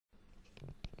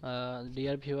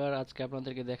Dear viewer, আজকে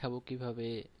আপনাদেরকে দেখাবো কিভাবে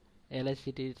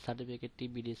LICT সার্টিফিকেটটি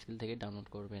বিডি স্কিল থেকে ডাউনলোড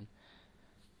করবেন।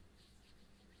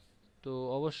 তো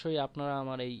অবশ্যই আপনারা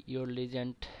আমার এই ইওর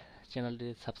লিজেন্ড চ্যানেলটি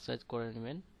সাবস্ক্রাইব করে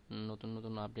নেবেন নতুন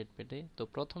নতুন আপডেট পেতে। তো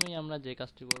প্রথমেই আমরা যে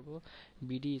কাজটি করব,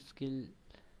 বিডি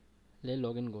স্কিলে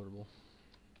লগ ইন করবো।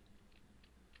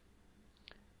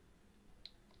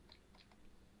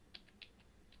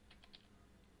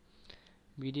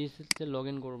 বিডি স্কিলে লগ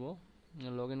ইন করবো।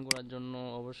 লগ ইন করার জন্য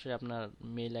অবশ্যই আপনার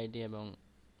মেইল আইডি এবং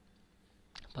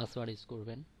পাসওয়ার্ড ইউজ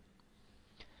করবেন।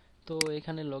 তো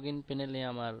এখানে লগ ইন প্যানেলে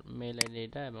আমার মেইল আইডি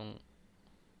এটা এবং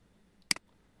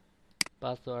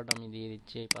পাসওয়ার্ড আমি দিয়ে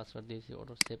দিচ্ছি। এই পাসওয়ার্ড দিয়েছি,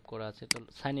 অটো সেভ করা আছে। তো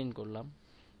সাইন ইন করলাম।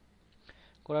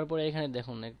 করার পরে এখানে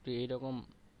দেখুন একটু এইরকম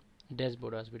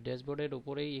ড্যাশবোর্ড আসবে। ড্যাশবোর্ডের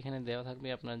উপরেই এখানে দেওয়া থাকবে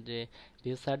আপনার যে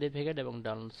ভিউ সার্টিফিকেট এবং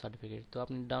ডাউনলোড সার্টিফিকেট। তো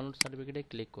আপনি ডাউনলোড সার্টিফিকেটে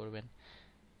ক্লিক করবেন।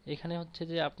 এখানে হচ্ছে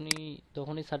যে আপনি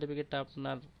তখনই সার্টিফিকেটটা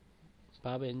আপনার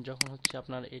পাবেন যখন হচ্ছে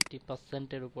আপনার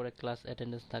 80%-এর উপরে ক্লাস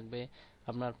অ্যাটেন্ডেন্স থাকবে,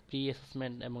 আপনার প্রি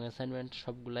অ্যাসেসমেন্ট এবং অ্যাসাইনমেন্ট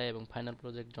সবগুলাই এবং ফাইনাল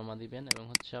প্রজেক্ট জমা দিবেন, এবং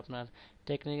হচ্ছে আপনার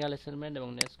টেকনিক্যাল অ্যাসাইনমেন্ট এবং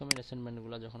নেক্সট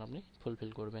অ্যাসাইনমেন্টগুলো যখন আপনি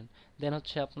ফুলফিল করবেন, দেন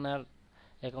হচ্ছে আপনার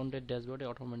অ্যাকাউন্টের ড্যাশবোর্ডে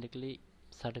অটোমেটিক্যালি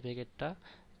সার্টিফিকেটটা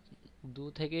 2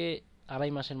 থেকে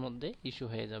 2.5 মাসের মধ্যে ইস্যু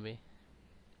হয়ে যাবে।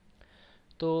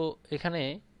 তো এখানে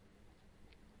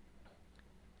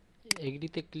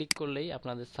এগ্রিতে ক্লিক করলেই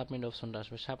আপনাদের সাবমিট অপশনটা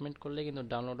আসবে। সাবমিট করলে কিন্তু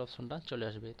ডাউনলোড অপশনটা চলে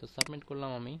আসবে। তো সাবমিট করলাম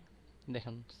আমি,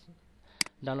 দেখুন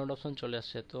ডাউনলোড অপশন চলে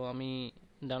আসছে। তো আমি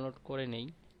ডাউনলোড করে নেই,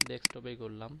 ডেস্কটপেই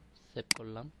করলাম, সেভ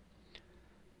করলাম।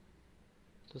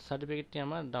 তো সার্টিফিকেটটি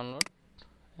আমার ডাউনলোড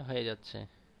হয়ে যাচ্ছে।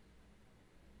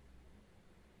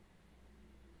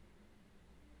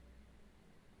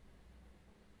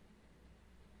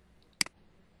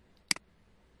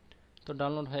 তো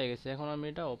ডাউনলোড হয়ে গেছে। এখন আমি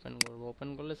এটা ওপেন করব। ওপেন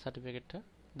করলে সার্টিফিকেটটা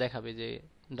দেখাবে যে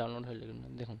ডাউনলোড হয়ে গেল।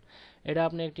 দেখুন, এটা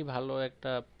আপনি একটি ভালো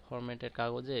একটা ফরম্যাটের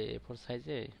কাগজে A4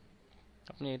 সাইজে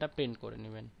আপনি এটা প্রিন্ট করে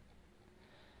নেবেন।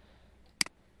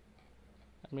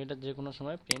 আপনি এটা যে কোনো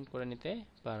সময় প্রিন্ট করে নিতে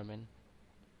পারবেন।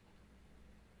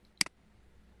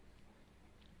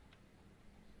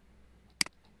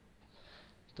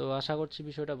 তো আশা করছি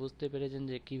বিষয়টা বুঝতে পেরেছেন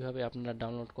যে কিভাবে আপনারা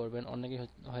ডাউনলোড করবেন। অনেকে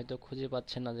হয়তো খুঁজে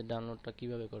পাচ্ছেন না যে ডাউনলোডটা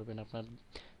কিভাবে করবেন। আপনার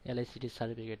LICT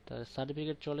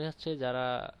সার্টিফিকেট চলে আসছে, যারা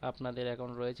আপনাদের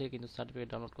অ্যাকাউন্ট রয়েছে কিন্তু সার্টিফিকেট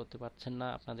ডাউনলোড করতে পারছেন না,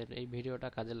 আপনাদের এই ভিডিওটা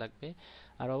কাজে লাগবে।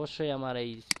 আর অবশ্যই আমার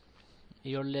এই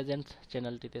ইওর লেজেন্ডস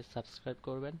চ্যানেলটিতে সাবস্ক্রাইব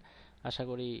করবেন। আশা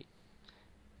করি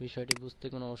বিষয়টি বুঝতে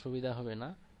কোনো অসুবিধা হবে না।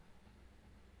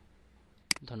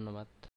 ধন্যবাদ।